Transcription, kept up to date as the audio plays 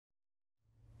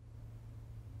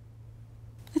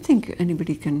I think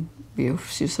anybody can be of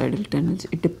suicidal tendency.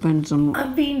 It depends on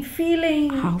I've been feeling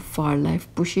how far life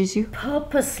pushes you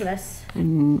purposeless,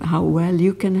 and how well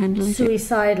you can handle it.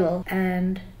 suicidal,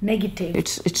 and negative.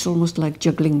 It's almost like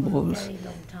juggling balls. Very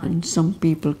long time. And some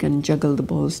people can juggle the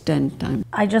balls 10 times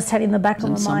I just had in the back of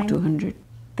and my some mind, 200.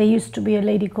 there used to be a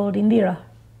lady called Indira.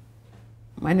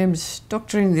 My name is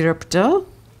Dr. Indira Patel.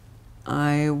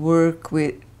 I work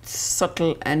with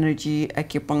subtle energy,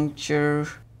 acupuncture.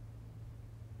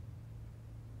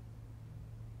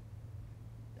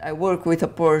 I work with a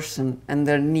person and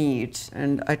their needs,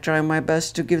 and I try my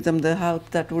best to give them the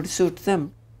help that would suit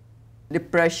them.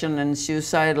 Depression and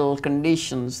suicidal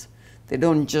conditions, they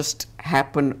don't just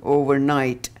happen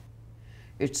overnight.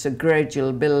 It's a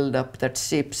gradual build-up that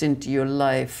seeps into your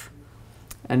life,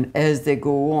 and as they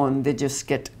go on, they just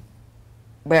get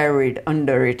buried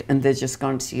under it and they just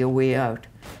can't see a way out.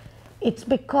 It's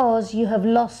because you have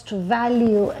lost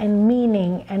value and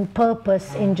meaning and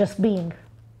purpose in just being.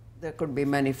 There could be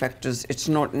many factors. It's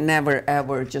not never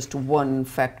ever just one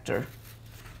factor.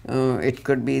 It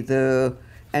could be the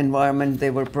environment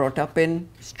they were brought up in,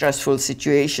 stressful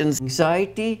situations,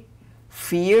 anxiety,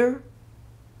 fear.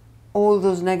 All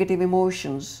those negative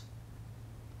emotions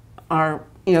are,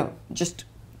 just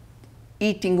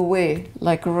eating away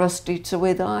like rust eats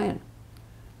away the iron.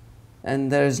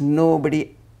 And there's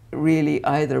nobody really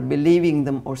either believing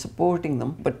them or supporting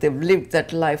them, but they've lived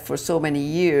that life for so many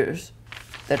years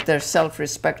that their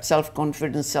self-respect,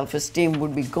 self-confidence, self-esteem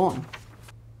would be gone.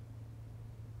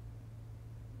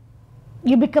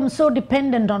 You become so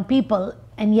dependent on people,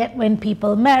 and yet when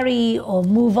people marry or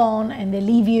move on and they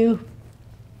leave you,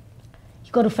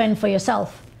 you got to fend for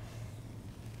yourself.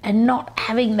 And not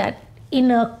having that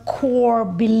inner core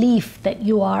belief that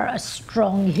you are a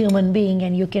strong human being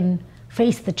and you can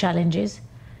face the challenges,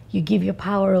 you give your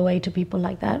power away to people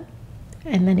like that,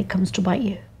 and then it comes to bite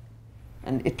you.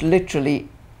 And it literally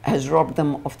has robbed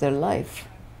them of their life,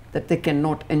 that they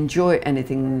cannot enjoy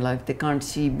anything in life, they can't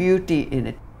see beauty in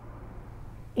it.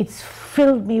 It's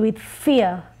filled me with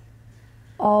fear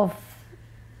of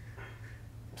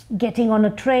getting on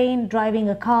a train, driving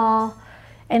a car,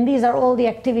 and these are all the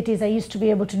activities I used to be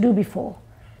able to do before.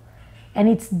 And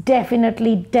it's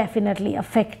definitely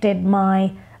affected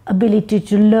my ability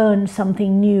to learn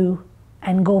something new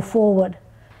and go forward.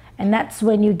 And that's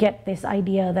when you get this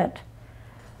idea that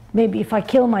maybe if I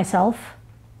kill myself,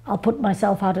 I'll put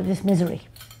myself out of this misery.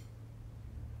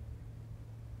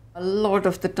 A lot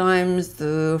of the times,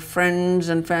 the friends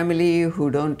and family who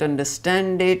don't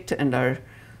understand it and are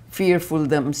fearful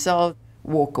themselves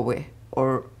walk away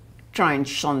or try and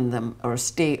shun them or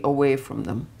stay away from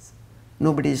them.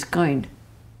 Nobody is kind.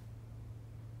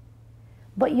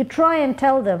 But you try and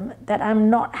tell them that I'm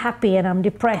not happy and I'm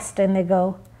depressed, and they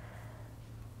go,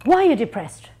 "Why are you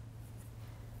depressed?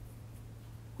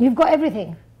 You've got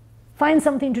everything. Find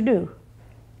something to do."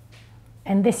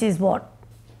 And this is what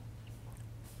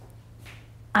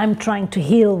I'm trying to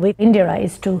heal with Indira,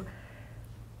 is to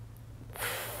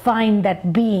find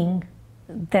that being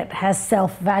that has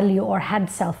self-value or had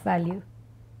self-value.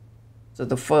 So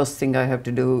the first thing I have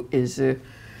to do is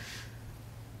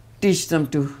teach them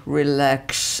to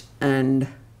relax and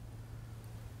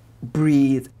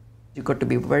breathe. You've got to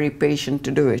be very patient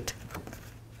to do it.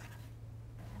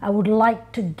 I would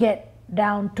like to get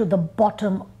down to the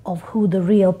bottom of who the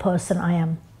real person I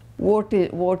am.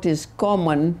 What is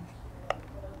common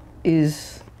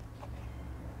is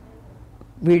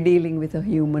we're dealing with a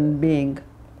human being,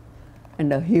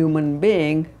 and a human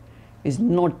being is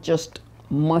not just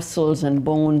muscles and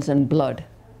bones and blood.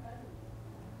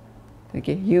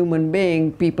 Okay, human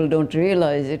being, people don't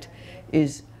realize it,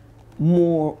 is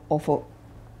more of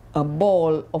a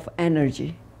ball of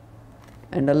energy,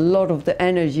 and a lot of the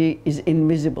energy is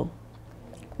invisible.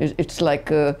 It's like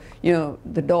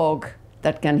the dog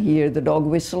that can hear the dog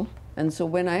whistle. And so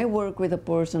when I work with a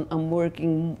person, I'm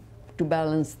working to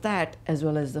balance that as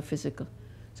well as the physical.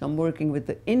 So I'm working with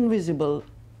the invisible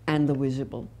and the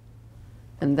visible.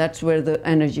 And that's where the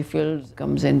energy field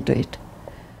comes into it.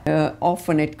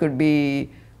 Often it could be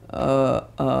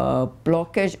a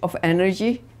blockage of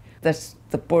energy that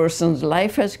the person's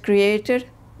life has created.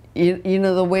 You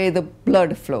know, the way the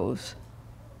blood flows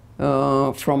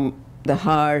from the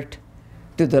heart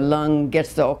to the lung,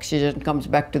 gets the oxygen, comes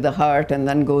back to the heart, and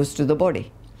then goes to the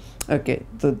body. Okay,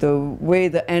 the way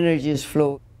the energies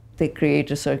flow, they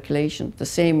create a circulation. The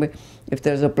same way, if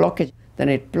there's a blockage, then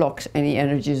it blocks any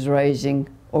energies rising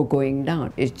or going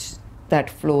down. It's that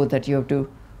flow that you have to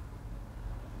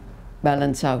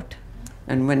balance out.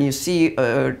 And when you see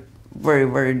a very,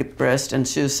 very depressed and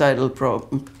suicidal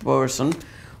person,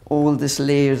 all these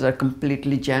layers are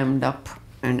completely jammed up.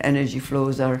 and energy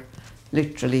flows are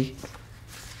literally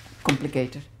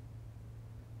complicated.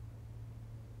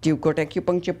 You've got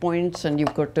acupuncture points and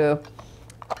you've got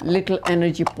little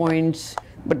energy points,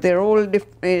 but they're all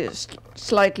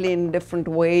slightly in different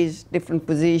ways, different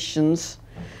positions,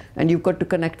 and you've got to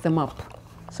connect them up.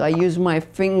 So I use my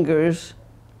fingers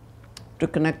to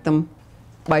connect them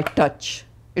by touch.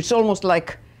 It's almost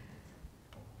like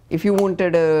if you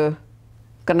wanted a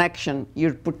connection,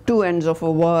 you'd put two ends of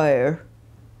a wire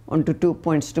onto 2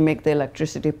 points to make the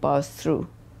electricity pass through.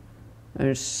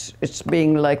 It's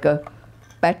being like a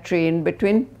battery in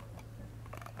between,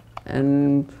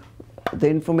 and the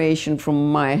information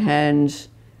from my hands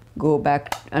go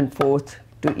back and forth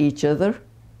to each other,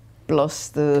 plus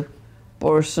the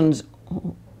person's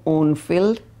own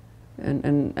field,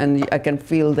 and I can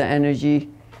feel the energy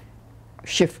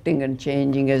shifting and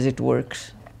changing as it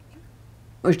works.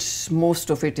 Most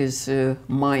of it is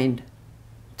mind,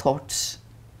 thoughts,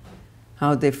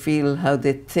 how they feel, how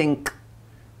they think,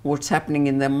 what's happening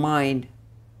in their mind.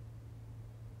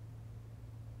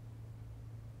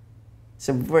 It's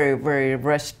a very, very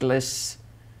restless,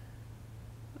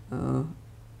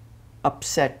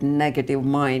 upset, negative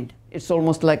mind. It's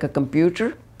almost like a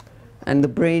computer, and the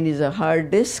brain is a hard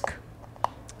disk.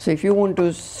 So if you want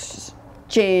to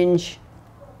change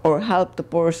or help the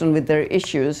person with their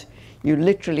issues, you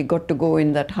literally got to go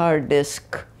in that hard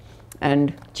disk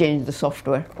and change the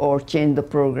software or change the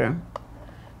program.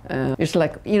 It's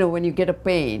like, you know, when you get a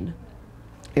pain,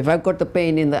 if I've got the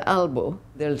pain in the elbow,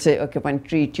 they'll say, okay, fine,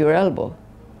 treat your elbow.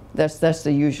 That's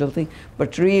the usual thing.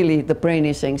 But really, the brain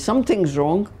is saying, something's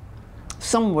wrong,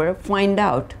 somewhere, find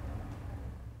out.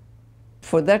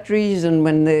 For that reason,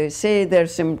 when they say their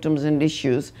symptoms and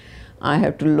issues, I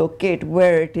have to locate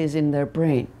where it is in their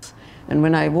brain. And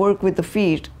when I work with the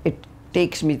feet, it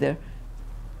takes me there.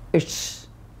 It's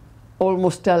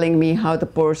almost telling me how the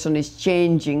person is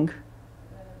changing,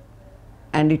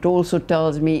 and it also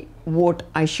tells me what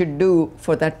I should do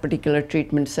for that particular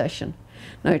treatment session.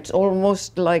 Now, it's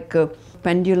almost like a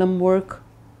pendulum work.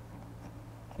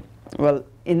 Well,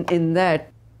 in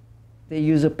that, they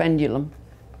use a pendulum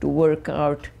to work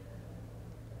out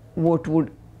what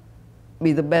would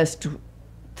be the best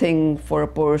thing for a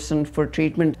person for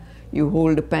treatment. You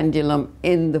hold a pendulum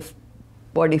in the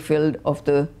body field of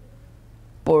the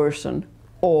person,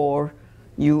 or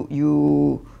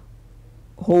you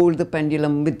hold the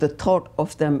pendulum with the thought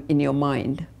of them in your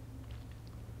mind.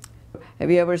 Have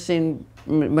you ever seen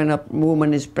when a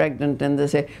woman is pregnant and they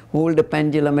say, hold the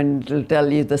pendulum and it'll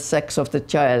tell you the sex of the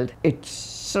child? It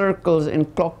circles in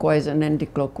clockwise and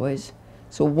anti-clockwise.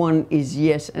 So one is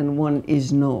yes and one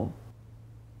is no.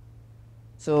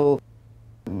 So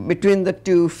between the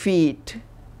 2 feet,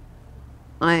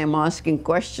 I am asking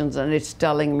questions and it's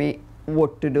telling me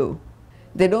what to do.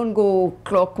 They don't go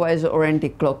clockwise or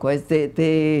anti-clockwise.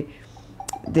 They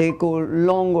go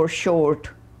long or short,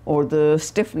 or the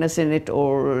stiffness in it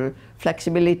or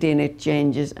flexibility in it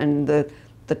changes, and the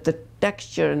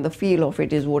texture and the feel of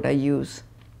it is what I use.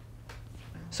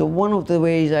 So one of the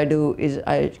ways I do is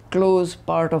I close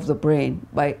part of the brain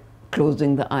by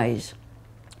closing the eyes.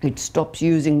 It stops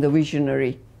using the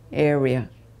visionary area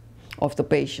of the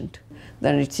patient.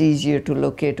 Then it's easier to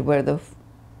locate where the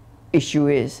issue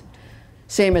is.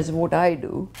 Same as what I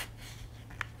do.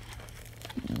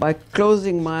 By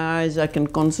closing my eyes, I can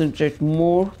concentrate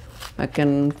more. I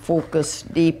can focus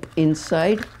deep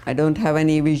inside. I don't have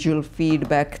any visual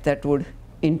feedback that would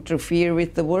interfere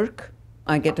with the work.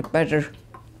 I get a better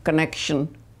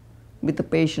connection with the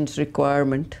patient's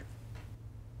requirement.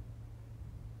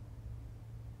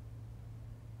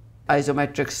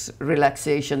 Isometrics,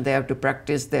 relaxation, they have to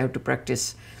practice. They have to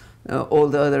practice all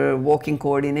the other walking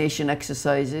coordination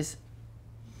exercises.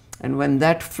 And when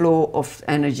that flow of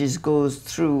energies goes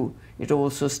through, it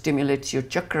also stimulates your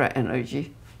chakra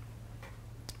energy.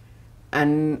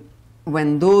 And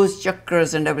when those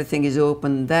chakras and everything is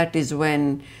open, that is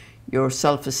when your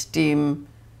self-esteem,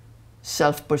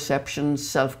 self-perception,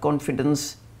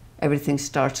 self-confidence, everything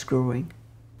starts growing.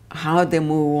 How they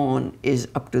move on is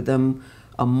up to them.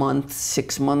 A month,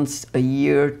 6 months, a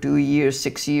year, 2 years,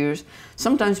 6 years.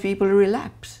 Sometimes people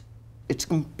relapse. It's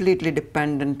completely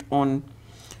dependent on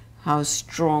how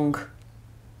strong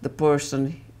the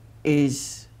person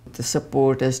is, the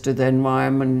support as to the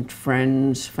environment,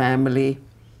 friends, family.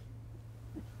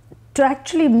 To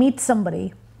actually meet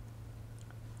somebody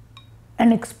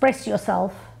and express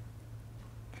yourself,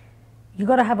 you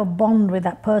got to have a bond with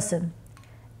that person.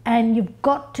 And you've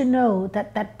got to know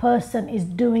that that person is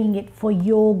doing it for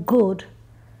your good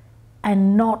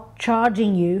and not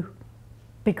charging you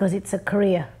because it's a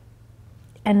career,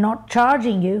 and not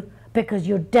charging you because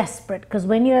you're desperate. Because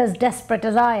when you're as desperate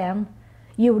as I am,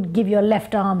 you would give your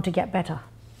left arm to get better.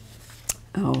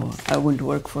 Oh, I wouldn't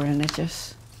work for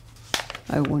NHS.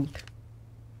 I wouldn't.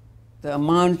 The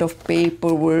amount of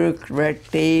paperwork, red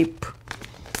tape,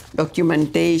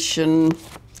 documentation,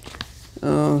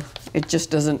 it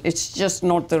just doesn't, it's just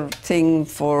not the thing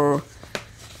for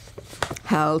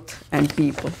health and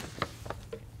people.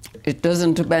 It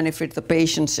doesn't benefit the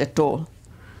patients at all,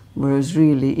 whereas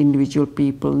really individual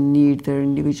people need their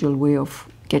individual way of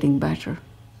getting better.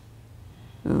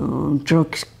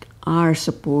 Drugs are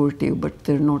supportive, but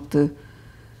they're not the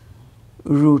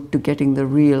route to getting the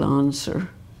real answer.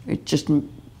 It's just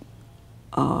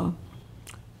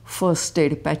first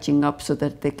stage patching up so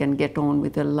that they can get on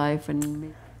with their life.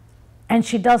 And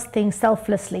she does things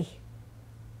selflessly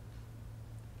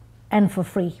and for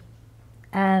free.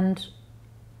 And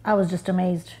I was just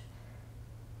amazed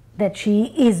that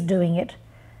she is doing it.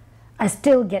 I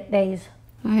still get days.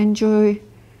 I enjoy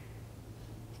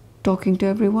talking to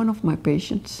every one of my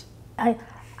patients.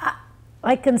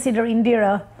 I consider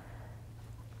Indira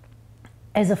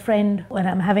as a friend. When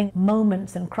I'm having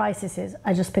moments and crises,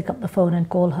 I just pick up the phone and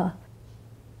call her.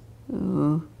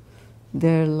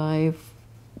 Their life,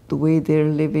 the way they're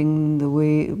living, the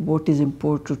way what is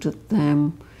important to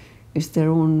them is their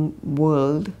own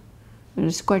world. And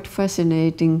it's quite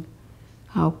fascinating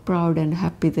how proud and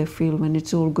happy they feel when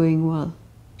it's all going well.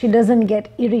 She doesn't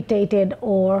get irritated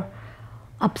or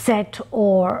upset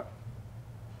or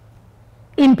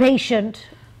impatient.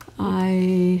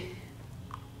 I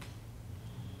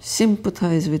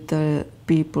sympathize with the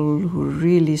people who are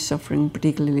really suffering,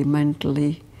 particularly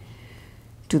mentally,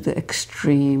 to the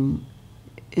extreme,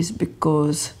 is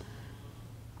because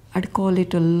I'd call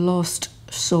it a lost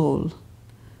soul.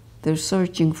 They're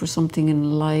searching for something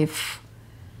in life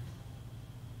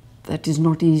that is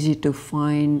not easy to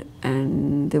find,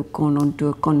 and they've gone onto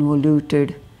a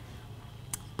convoluted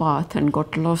path and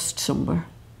got lost somewhere.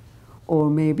 Or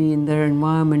maybe in their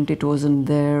environment it wasn't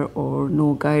there, or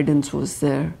no guidance was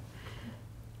there.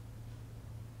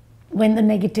 When the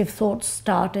negative thoughts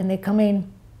start and they come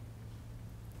in,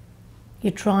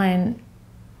 you try and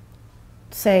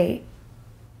say,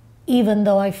 even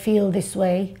though I feel this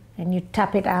way, and you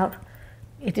tap it out,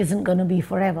 it isn't going to be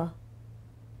forever.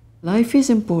 Life is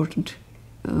important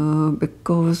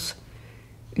because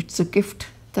it's a gift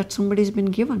that somebody's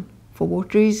been given. For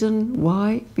what reason,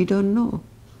 why, we don't know.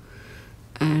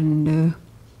 And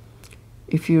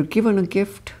if you're given a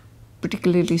gift,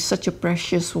 particularly such a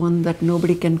precious one that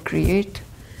nobody can create,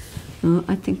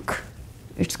 I think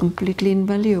it's completely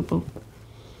invaluable.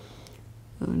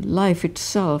 Life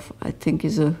itself, I think,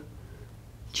 is a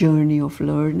journey of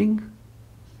learning,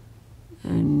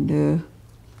 and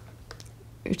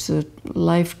it's a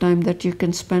lifetime that you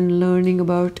can spend learning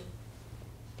about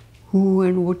who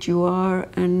and what you are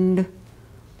and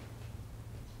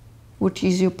what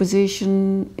is your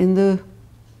position in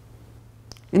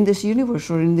this universe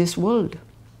or in this world.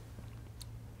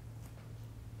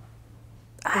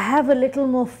 I have a little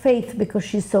more faith because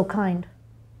she's so kind.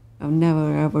 I've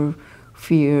never ever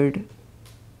feared,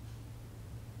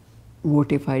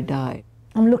 what if I die?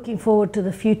 I'm looking forward to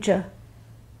the future.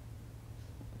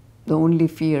 The only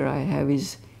fear I have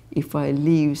is if I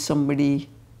leave somebody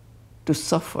to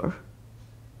suffer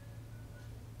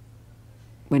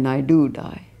when I do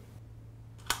die.